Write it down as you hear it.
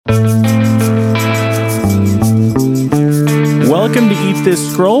Welcome to Eat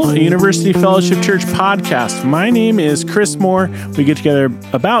This Scroll, a University Fellowship Church podcast. My name is Chris Moore. We get together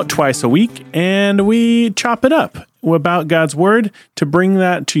about twice a week and we chop it up about God's Word to bring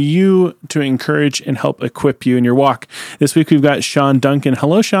that to you to encourage and help equip you in your walk. This week we've got Sean Duncan.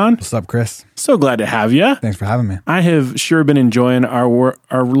 Hello, Sean. What's up, Chris? So glad to have you. Thanks for having me. I have sure been enjoying our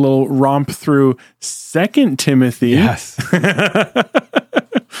little romp through 2 Timothy. Yes.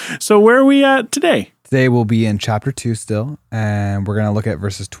 So where are we at today? Today we'll be in chapter 2 still, and we're going to look at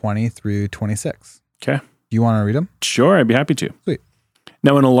verses 20 through 26. Okay. Do you want to read them? Sure, I'd be happy to. Sweet.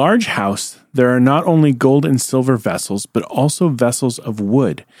 Now, in a large house, there are not only gold and silver vessels, but also vessels of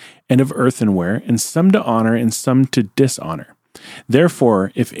wood and of earthenware, and some to honor and some to dishonor.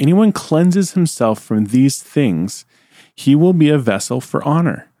 Therefore, if anyone cleanses himself from these things, he will be a vessel for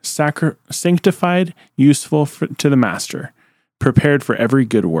honor, sanctified, useful to the master, prepared for every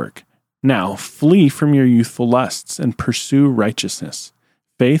good work. Now, flee from your youthful lusts and pursue righteousness,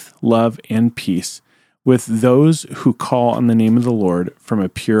 faith, love, and peace with those who call on the name of the Lord from a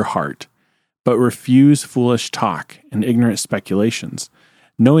pure heart, but refuse foolish talk and ignorant speculations,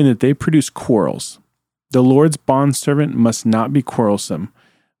 knowing that they produce quarrels. The Lord's bondservant must not be quarrelsome,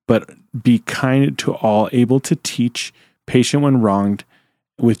 but be kind to all, able to teach, patient when wronged,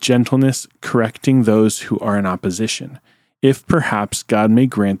 with gentleness correcting those who are in opposition, if perhaps God may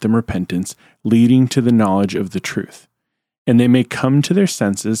grant them repentance, leading to the knowledge of the truth, and they may come to their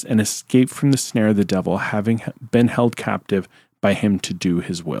senses and escape from the snare of the devil, having been held captive by him to do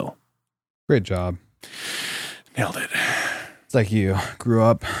his will. Great job. Nailed it. It's like you grew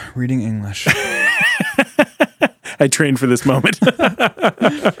up reading English. I trained for this moment.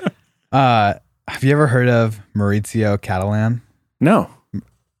 Have you ever heard of Maurizio Catalan? No.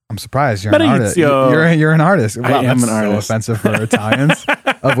 I'm surprised you're an artist. Maurizio. You're an artist. Wow, I am that's an artist. So offensive for Italians,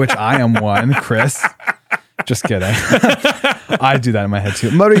 of which I am one, Chris. Just kidding. I do that in my head too.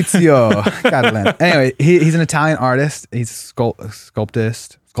 Maurizio Catalan. Anyway, he's an Italian artist. He's a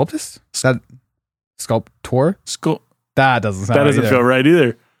sculptist. Sculptist? Is that sculptor? That doesn't sound That doesn't feel right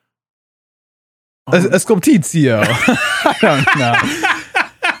either. A sculptizio. I don't know.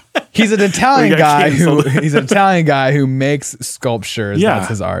 He's an Italian guy who makes sculptures. Yeah. That's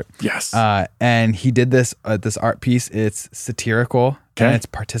his art. Yes. And he did this art piece. It's satirical and it's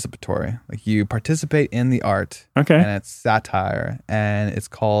participatory. Like you participate in the art. Okay. And it's satire and it's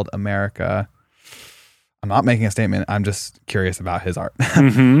called America. I'm not making a statement. I'm just curious about his art.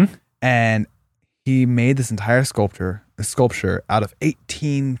 Mm-hmm. And he made this entire sculpture out of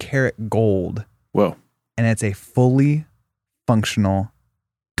 18 karat gold. Whoa. And it's a fully functional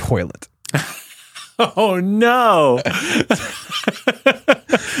toilet. Oh no!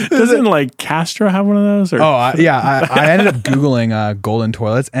 Doesn't like Castro have one of those? Or? I ended up Googling golden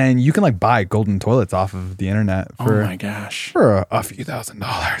toilets, and you can like buy golden toilets off of the internet for, oh my gosh, for a few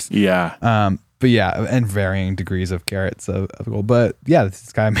 $1,000s. Yeah. But yeah, and varying degrees of carats of gold. But yeah,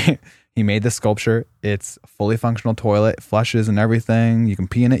 this guy made this sculpture. It's a fully functional toilet, it flushes and everything. You can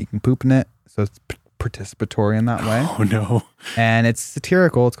pee in it, you can poop in it. So it's participatory in that way. Oh no. And it's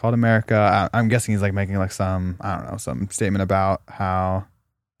satirical. It's called America. I'm guessing he's like making like some statement about how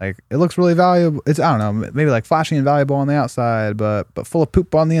like it looks really valuable. It's, I don't know, maybe like flashy and valuable on the outside, but full of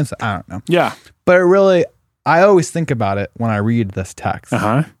poop on the inside. I don't know. Yeah. But it really, I always think about it when I read this text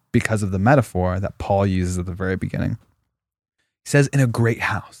because of the metaphor that Paul uses at the very beginning. He says in a great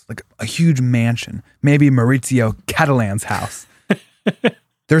house, like a huge mansion, maybe Maurizio Catalan's house.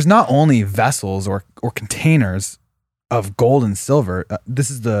 There's not only vessels or containers of gold and silver.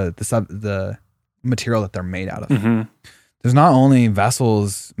 This is the material that they're made out of. Mm-hmm. There's not only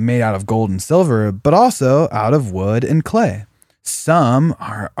vessels made out of gold and silver, but also out of wood and clay. Some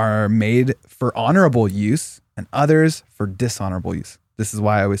are made for honorable use and others for dishonorable use. This is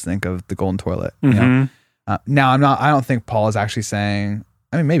why I always think of the golden toilet. Mm-hmm. You know? Now I don't think Paul is actually saying,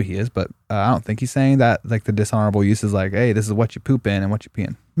 I mean, maybe he is, but I don't think he's saying that like the dishonorable use is like, hey, this is what you poop in and what you pee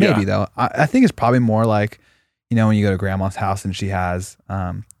in. Maybe though. I think it's probably more like, you know, when you go to grandma's house and she has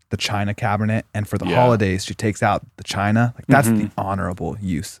the china cabinet and for the holidays, she takes out the china. Like that's the honorable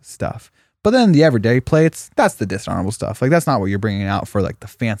use stuff. But then the everyday plates, that's the dishonorable stuff. Like that's not what you're bringing out for like the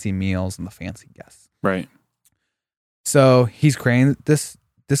fancy meals and the fancy guests. Right. So he's creating this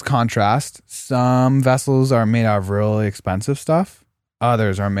contrast. Some vessels are made out of really expensive stuff.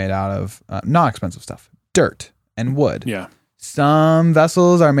 Others are made out of not expensive stuff, dirt and wood. Yeah. Some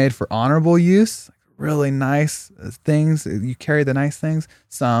vessels are made for honorable use, really nice things. You carry the nice things.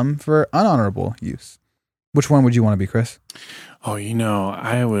 Some for unhonorable use. Which one would you want to be, Chris? Oh, you know,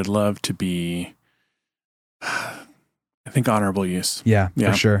 I would love to be, I think, honorable use. Yeah.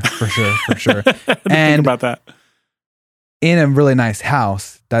 For sure. I didn't think about that. in a really nice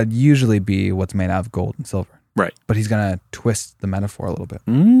house, that'd usually be what's made out of gold and silver. Right. But he's going to twist the metaphor a little bit.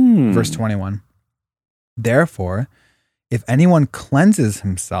 Verse Verse 21. Therefore, if anyone cleanses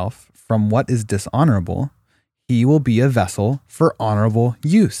himself from what is dishonorable, he will be a vessel for honorable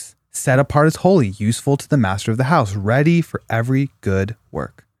use, set apart as holy, useful to the master of the house, ready for every good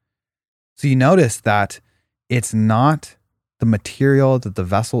work. So you notice that it's not the material that the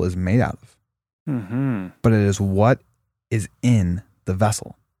vessel is made out of, but it is what is in the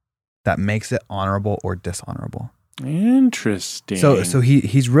vessel that makes it honorable or dishonorable. Interesting. So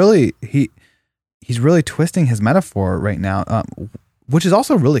he's really twisting his metaphor right now, which is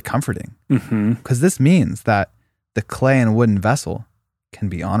also really comforting, because this means that the clay and wooden vessel can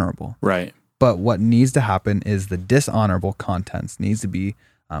be honorable. Right. But what needs to happen is the dishonorable contents needs to be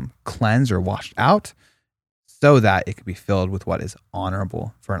cleansed or washed out so that it can be filled with what is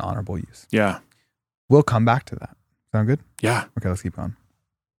honorable for an honorable use. Yeah. We'll come back to that. Sound good? Yeah. Okay, let's keep going.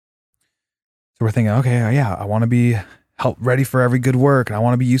 So we're thinking, okay, yeah, I want to be ready for every good work, and I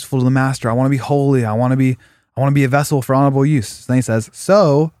want to be useful to the master. I want to be holy. I want to be a vessel for honorable use. So then he says,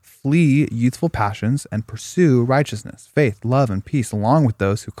 so flee youthful passions and pursue righteousness, faith, love, and peace, along with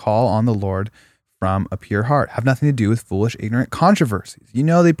those who call on the Lord from a pure heart. Have nothing to do with foolish, ignorant controversies. You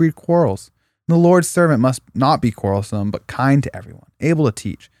know they breed quarrels. The Lord's servant must not be quarrelsome, but kind to everyone, able to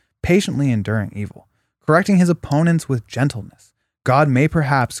teach, patiently enduring evil, correcting his opponents with gentleness. God may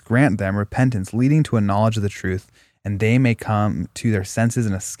perhaps grant them repentance, leading to a knowledge of the truth, and they may come to their senses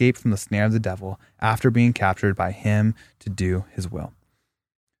and escape from the snare of the devil after being captured by him to do his will.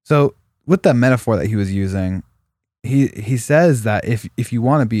 So with that metaphor that he was using, he says that if you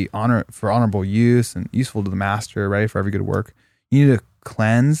want to be for honorable use and useful to the master, ready for every good work, you need to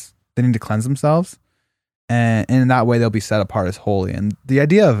cleanse. They need to cleanse themselves. And in that way, they'll be set apart as holy. And the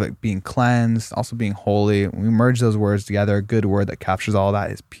idea of it being cleansed, also being holy, when we merge those words together, a good word that captures all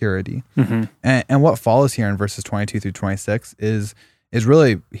that is purity. And what follows here in verses 22 through 26 is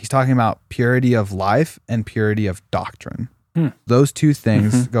really, he's talking about purity of life and purity of doctrine. Those two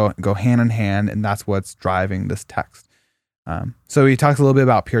things go hand in hand, and that's what's driving this text. So he talks a little bit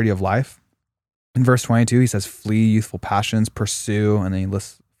about purity of life. In verse 22, he says, flee youthful passions, pursue, and then he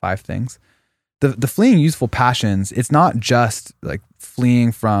lists 5 things. The fleeing youthful passions, it's not just like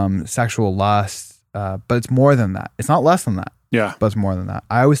fleeing from sexual lust, but it's more than that. It's not less than that. Yeah. But it's more than that.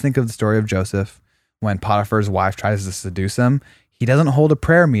 I always think of the story of Joseph when Potiphar's wife tries to seduce him. He doesn't hold a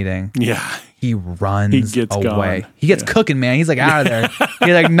prayer meeting. Yeah. He runs away. Gone. He gets cooking, man. He's like out of there.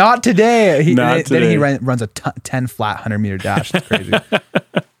 He's like, not today. Then he runs a 10 flat 100-meter dash. That's crazy.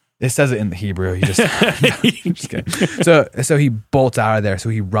 It says it in the Hebrew. He just kidding. So he bolts out of there. So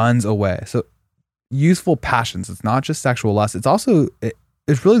he runs away. So youthful passions. It's not just sexual lust. It's also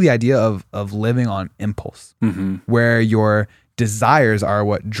it's really the idea of living on impulse, where your desires are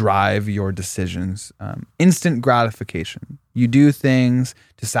what drive your decisions. Instant gratification. You do things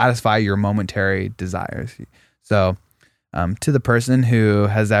to satisfy your momentary desires. So to the person who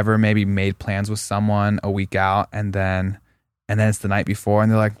has ever maybe made plans with someone a week out and then it's the night before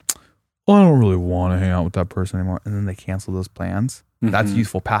and they're like, well, I don't really want to hang out with that person anymore. And then they cancel those plans. That's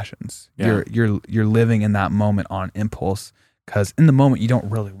youthful passions. Yeah. You're living in that moment on impulse, because in the moment you don't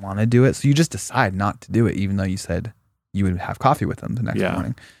really want to do it. So you just decide not to do it, even though you said you would have coffee with them the next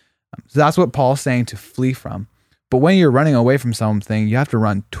morning. So that's what Paul's saying to flee from. But when you're running away from something, you have to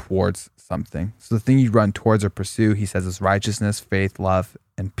run towards something. So the thing you run towards or pursue, he says, is righteousness, faith, love,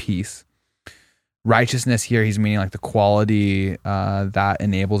 and peace. Righteousness here, he's meaning like the quality that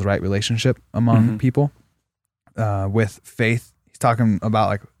enables right relationship among people. With faith, he's talking about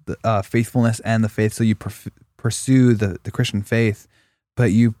like the faithfulness and the faith. So you pursue the Christian faith,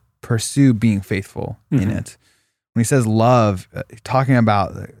 but you pursue being faithful in it. When he says love, talking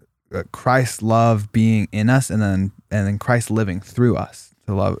about Christ's love being in us, and then Christ living through us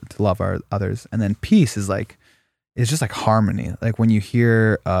to love our others. And then peace is like, it's just like harmony. Like when you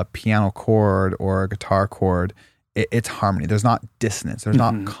hear a piano chord or a guitar chord, it's harmony. There's not dissonance. There's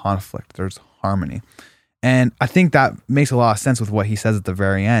not conflict. There's harmony. And I think that makes a lot of sense with what he says at the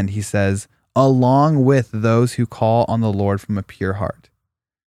very end. He says, along with those who call on the Lord from a pure heart.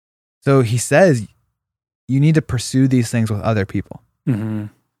 So he says, you need to pursue these things with other people.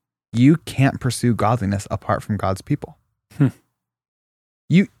 You can't pursue godliness apart from God's people.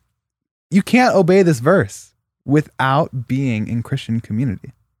 You can't obey this verse without being in Christian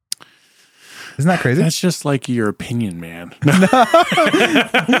community. Isn't that crazy? That's just like your opinion, man.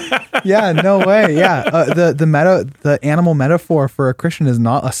 Yeah, no way. Yeah, the animal metaphor for a Christian is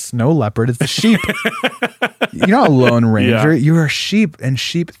not a snow leopard; it's a sheep. You're not a lone ranger. Yeah. You're a sheep, and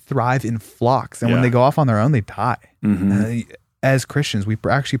sheep thrive in flocks. And when Yeah. they go off on their own, they die. Mhm. As Christians, we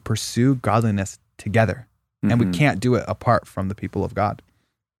actually pursue godliness together, and we Mhm. can't do it apart from the people of God.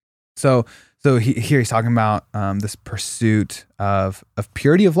 So here he's talking about this pursuit of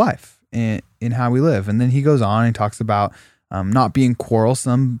purity of life in how we live, and then he goes on and talks about not being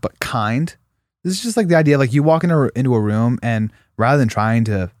quarrelsome but kind. This is just like the idea, like you walk into a room, and rather than trying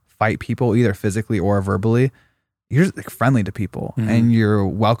to fight people either physically or verbally, you're just like friendly to people, and you're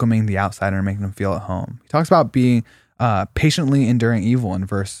welcoming the outsider and making them feel at home. He talks about being patiently enduring evil in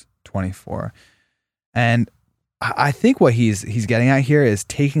verse 24, and I think what he's getting at here is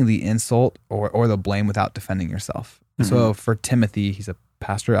taking the insult or the blame without defending yourself. So for Timothy, he's a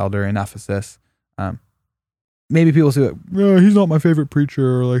pastor elder in Ephesus. Maybe people say, he's not my favorite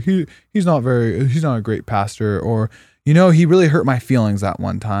preacher, or like he's not a great pastor, or he really hurt my feelings at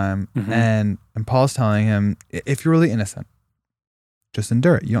one time. And Paul's telling him, if you're really innocent, just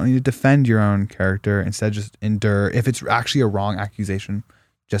endure it. You don't need to defend your own character. Instead, just endure. If it's actually a wrong accusation,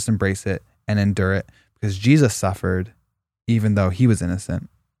 just embrace it and endure it, because Jesus suffered even though he was innocent,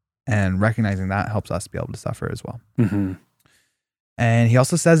 and recognizing that helps us be able to suffer as well. And he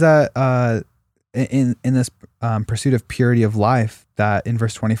also says that in this pursuit of purity of life, that in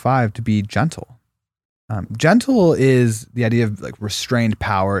verse 25, to be gentle. Gentle is the idea of like restrained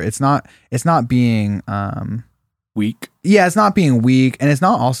power. It's not being weak. Yeah, it's not being weak, and it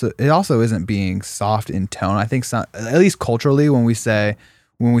also isn't being soft in tone. I think at least culturally, when we say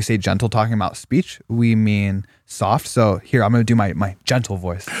gentle, talking about speech, we mean soft. So here, I'm going to do my gentle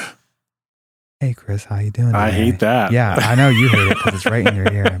voice. Hey, Chris, how you doing today? I hate that. Yeah, I know you hate it because it's right in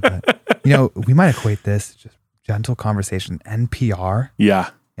your ear. But we might equate this just gentle conversation, NPR. Yeah.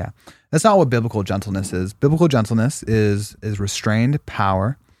 That's not what biblical gentleness is. Biblical gentleness is restrained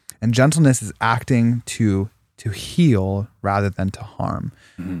power, and gentleness is acting to heal rather than to harm.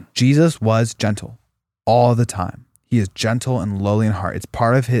 Jesus was gentle all the time. He is gentle and lowly in heart. It's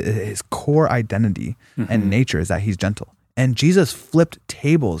part of his core identity and nature is that he's gentle. And Jesus flipped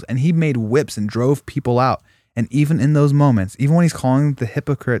tables, and he made whips and drove people out. And even in those moments, even when he's calling the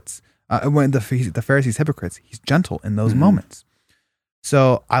hypocrites, when the Pharisees hypocrites, he's gentle in those moments.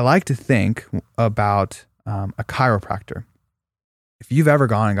 So I like to think about a chiropractor. If you've ever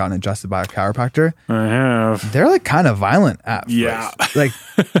gone and gotten adjusted by a chiropractor, I have. they're like kind of violent at first. Like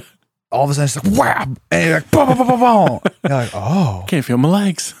all of a sudden it's like whap, and you're like boom, boom, boom, boom, boom. You're like, oh, Can't feel my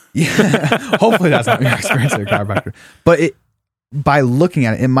legs. yeah. Hopefully that's not your experience with a chiropractor. But by looking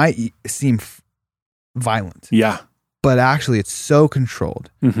at it, it might seem violent. Yeah. But actually it's so controlled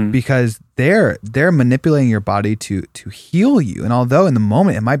because they're manipulating your body to heal you. And although in the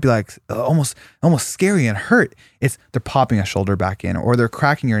moment it might be like almost scary and hurt, they're popping a shoulder back in, or they're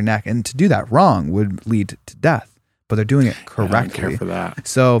cracking your neck, and to do that wrong would lead to death. But they're doing it correctly. I don't care for that.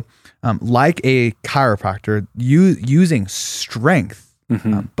 So like a chiropractor, using strength,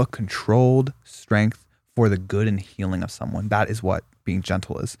 but controlled strength for the good and healing of someone. That is what being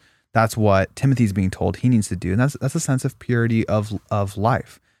gentle is. That's what Timothy's being told he needs to do. And that's a sense of purity of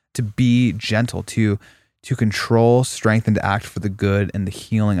life, to be gentle, to control strength and to act for the good and the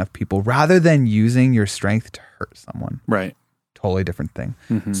healing of people rather than using your strength to hurt someone. Right. Totally different thing.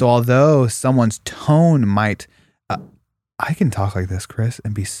 So although someone's tone might, I can talk like this, Chris,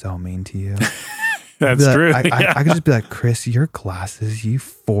 and be so mean to you. That's true. I could just be like, Chris, your glasses, you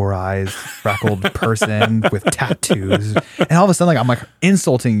 4 eyes, freckled person with tattoos. And all of a sudden, like, I'm like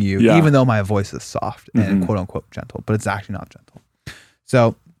insulting you, even though my voice is soft and quote unquote gentle, but it's actually not gentle.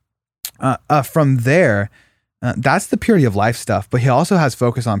 So from there, that's the purity of life stuff. But he also has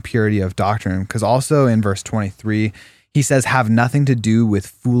focus on purity of doctrine, because also in verse 23, he says, have nothing to do with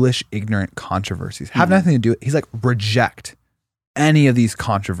foolish, ignorant controversies. Have nothing to do. He's like, reject any of these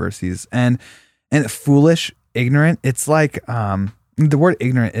controversies. And foolish, ignorant, it's like, the word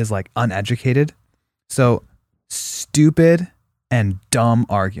ignorant is like uneducated. So stupid and dumb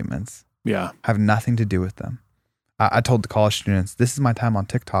arguments have nothing to do with them. I told the college students, this is my time on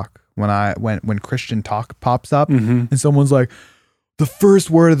TikTok when Christian talk pops up and someone's like, the first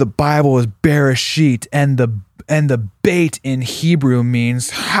word of the Bible is bereshit, and the bait in Hebrew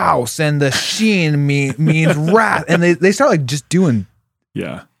means house, and the sheen means wrath. And they start like just doing.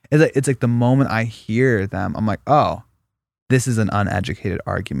 Yeah. It's like the moment I hear them, I'm like, oh, this is an uneducated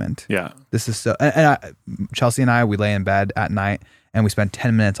argument. Yeah. This is so, and Chelsea and I, we lay in bed at night and we spend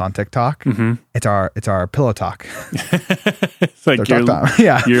 10 minutes on TikTok, Mm-hmm. it's our pillow talk. It's like Our your, talk time.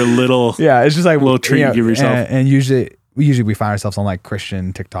 Yeah. your little, Yeah. It's just like little treat you give yourself. And usually we find ourselves on like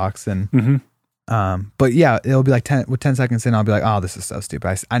Christian TikToks and, Mm-hmm. but yeah, it'll be like 10 seconds in, I'll be like, oh, this is so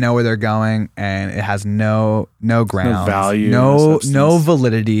stupid. I know where they're going and it has no grounds, value, no substance.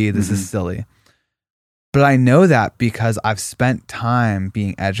 validity. This is silly. But I know that because I've spent time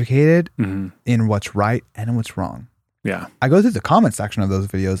being educated Mm-hmm. in what's right and in what's wrong. Yeah. I go through the comment section of those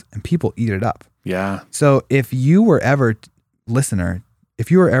videos and people eat it up. Yeah. So if you were ever, listener,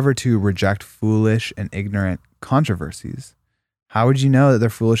 if you were ever to reject foolish and ignorant controversies, how would you know that they're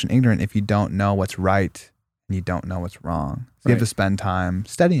foolish and ignorant if you don't know what's right and you don't know what's wrong? So you have Right. to spend time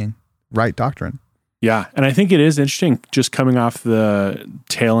studying right doctrine. Yeah. And I think it is interesting just coming off the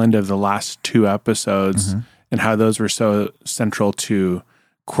tail end of the last 2 episodes and how those were so central to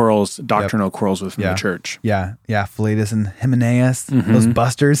doctrinal quarrels within Yeah. the church. Yeah. Yeah. Philetus and Hymenaeus, those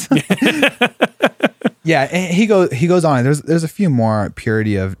busters. Yeah. And he goes on. There's a few more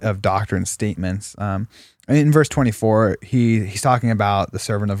purity of doctrine statements. In verse 24, he's talking about the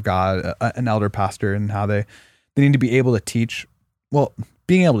servant of God, an elder pastor, and how they need to be able to teach. Well,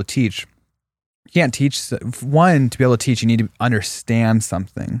 being able to teach, you can't teach. One, to be able to teach, you need to understand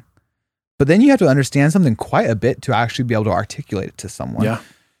something. But then you have to understand something quite a bit to actually be able to articulate it to someone. Yeah.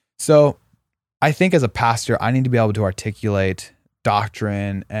 So I think as a pastor, I need to be able to articulate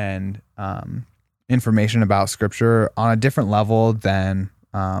doctrine and information about scripture on a different level than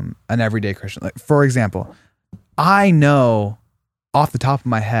an everyday Christian. Like, for example, I know off the top of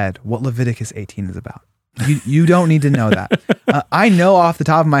my head what Leviticus 18 is about. You don't need to know that. I know off the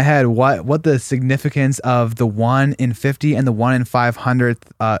top of my head what the significance of the 1 in 50 and the 1 in 500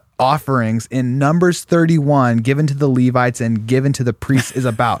 offerings in Numbers 31 given to the Levites and given to the priests is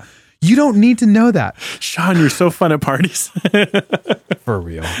about. You don't need to know that. Sean, you're so fun at parties. For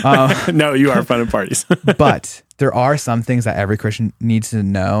real. No, you are fun at parties. But there are some things that every Christian needs to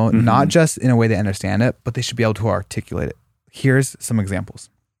know, not just in a way they understand it, but they should be able to articulate it. Here's some examples.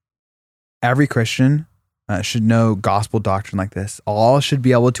 Every Christian should know gospel doctrine like this. All should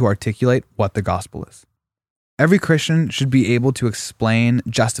be able to articulate what the gospel is. Every Christian should be able to explain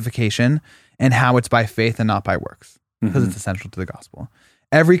justification and how it's by faith and not by works, because it's essential to the gospel.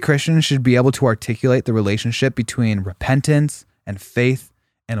 Every Christian should be able to articulate the relationship between repentance and faith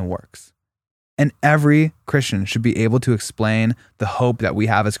and works. And every Christian should be able to explain the hope that we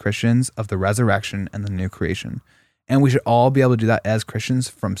have as Christians of the resurrection and the new creation. And we should all be able to do that as Christians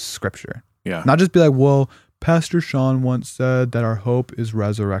from scripture. Yeah. Not just be like, well, Pastor Sean once said that our hope is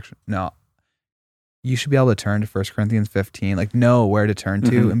resurrection. No. You should be able to turn to 1 Corinthians 15, like know where to turn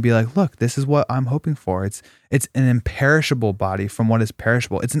to and be like, look, this is what I'm hoping for. It's an imperishable body from what is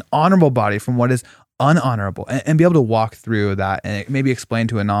perishable. It's an honorable body from what is unhonorable, and be able to walk through that and maybe explain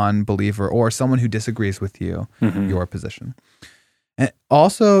to a non-believer or someone who disagrees with you your position. And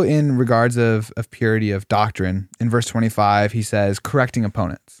also in regards of purity of doctrine, in verse 25, he says, correcting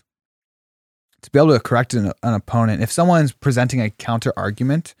opponents. To be able to correct an opponent, if someone's presenting a counter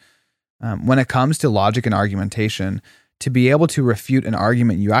argument, when it comes to logic and argumentation, to be able to refute an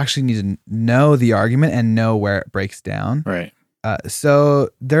argument, you actually need to know the argument and know where it breaks down. Right. So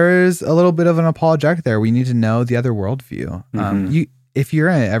there's a little bit of an apologetic there. We need to know the other worldview. If you're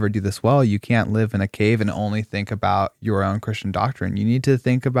going to ever do this well, you can't live in a cave and only think about your own Christian doctrine. You need to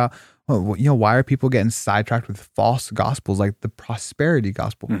think about, why are people getting sidetracked with false gospels like the prosperity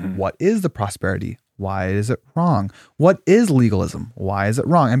gospel? What is the prosperity? Why is it wrong? What is legalism? Why is it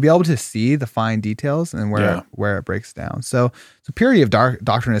wrong? And be able to see the fine details and where it breaks down. So purity of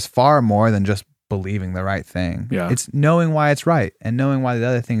doctrine is far more than just believing the right thing. Yeah. It's knowing why it's right and knowing why the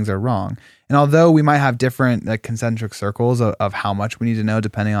other things are wrong. And although we might have different concentric circles of how much we need to know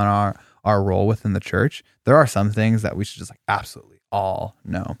depending on our role within the church, there are some things that we should just absolutely all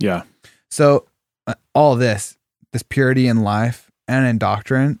know. Yeah. So all this purity in life and in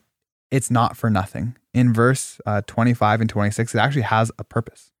doctrine, it's not for nothing. In verse 25 and 26, it actually has a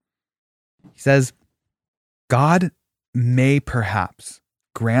purpose. He says, God may perhaps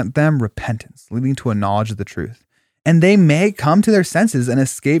grant them repentance, leading to a knowledge of the truth, and they may come to their senses and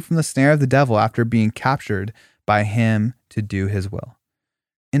escape from the snare of the devil after being captured by him to do his will.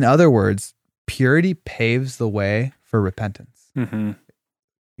 In other words, purity paves the way for repentance.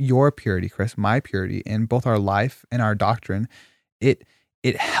 Your purity, Chris, my purity in both our life and our doctrine,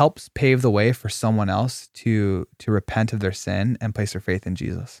 it helps pave the way for someone else to repent of their sin and place their faith in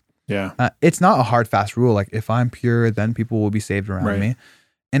Jesus. Yeah. It's not a hard, fast rule. Like if I'm pure, then people will be saved around me.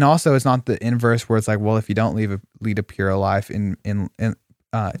 And also it's not the inverse where it's like, well, if you don't lead a pure life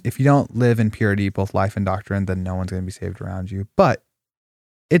if you don't live in purity, both life and doctrine, then no one's going to be saved around you. But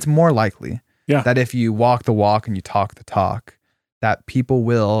it's more likely Yeah. that if you walk the walk and you talk the talk, that people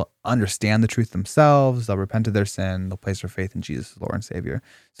will understand the truth themselves. They'll repent of their sin. They'll place their faith in Jesus as Lord and Savior.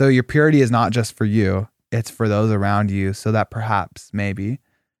 So your purity is not just for you. It's for those around you, so that perhaps, maybe,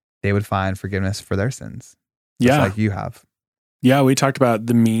 they would find forgiveness for their sins. Just like you have. Yeah, we talked about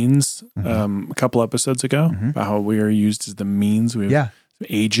the means a couple episodes ago, about how we are used as the means. We have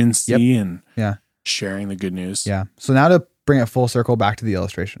agency and sharing the good news. Yeah. So now to bring it full circle back to the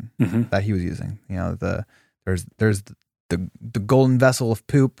illustration that he was using, you know, there's the golden vessel of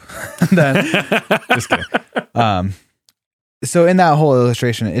poop. Then, just kidding. So in that whole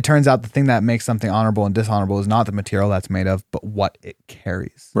illustration, it turns out the thing that makes something honorable and dishonorable is not the material that's made of, but what it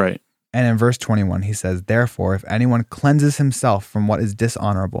carries. Right. And in verse 21, he says, therefore, if anyone cleanses himself from what is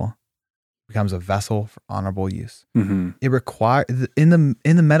dishonorable, becomes a vessel for honorable use. It requires, in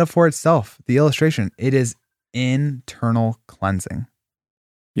the metaphor itself, the illustration, it is internal cleansing.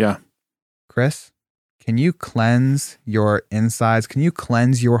 Yeah. Chris, can you cleanse your insides? Can you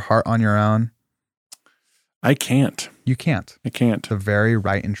cleanse your heart on your own? I can't. You can't. I can't. The very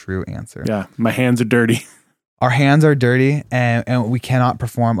right and true answer. Yeah. My hands are dirty. Our hands are dirty, and we cannot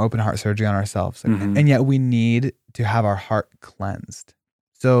perform open heart surgery on ourselves. And yet we need to have our heart cleansed.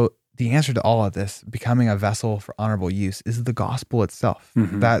 So the answer to all of this, becoming a vessel for honorable use, is the gospel itself.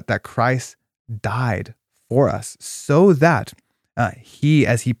 That Christ died for us so that he,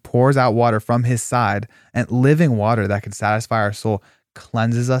 as he pours out water from his side, and living water that can satisfy our soul,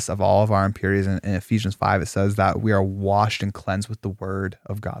 cleanses us of all of our impurities. In Ephesians 5, it says that we are washed and cleansed with the word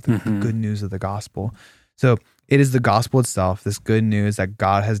of God, the good news of the gospel. So it is the gospel itself, this good news that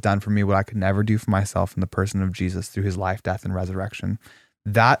God has done for me what I could never do for myself in the person of Jesus through his life, death, and resurrection.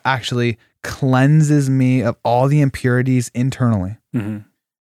 That actually cleanses me of all the impurities internally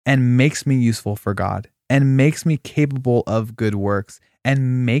and makes me useful for God and makes me capable of good works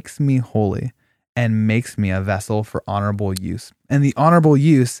and makes me holy and makes me a vessel for honorable use. And the honorable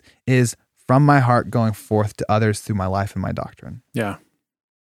use is from my heart going forth to others through my life and my doctrine. Yeah.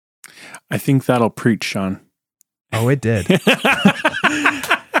 I think that'll preach, Sean. Oh, it did. It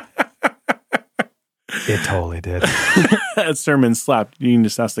totally did. That sermon slapped. You can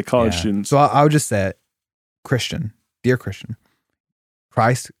just ask the college students. So I would just say, Christian, dear Christian,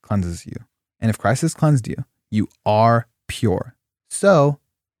 Christ cleanses you. And if Christ has cleansed you, you are pure. So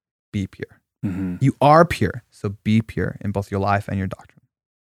be pure. You are pure. So be pure in both your life and your doctrine.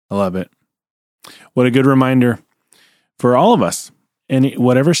 I love it. What a good reminder for all of us, in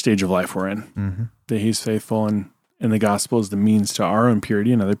whatever stage of life we're in, that he's faithful and the gospel is the means to our own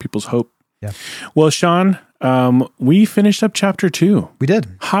purity and other people's hope. Yeah. Well, Sean, we finished up chapter 2. We did.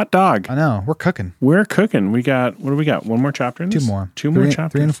 Hot dog. I know. We're cooking. We're cooking. We got, what do we got? One more chapter in this? 2 more. Two more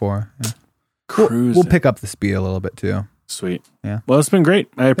chapters. 3 and 4. Yeah. We'll pick up the speed a little bit too. Sweet. Yeah. Well, it's been great.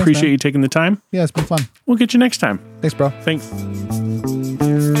 I appreciate you taking the time. Yeah, it's been fun. We'll get you next time. Thanks, bro. Thanks.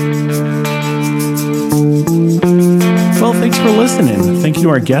 Well, thanks for listening. Thank you to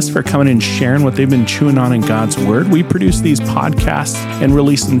our guests for coming and sharing what they've been chewing on in God's Word. We produce these podcasts and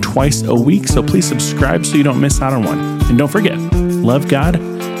release them twice a week, so please subscribe so you don't miss out on one. And don't forget, love God,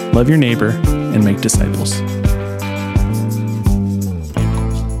 love your neighbor, and make disciples.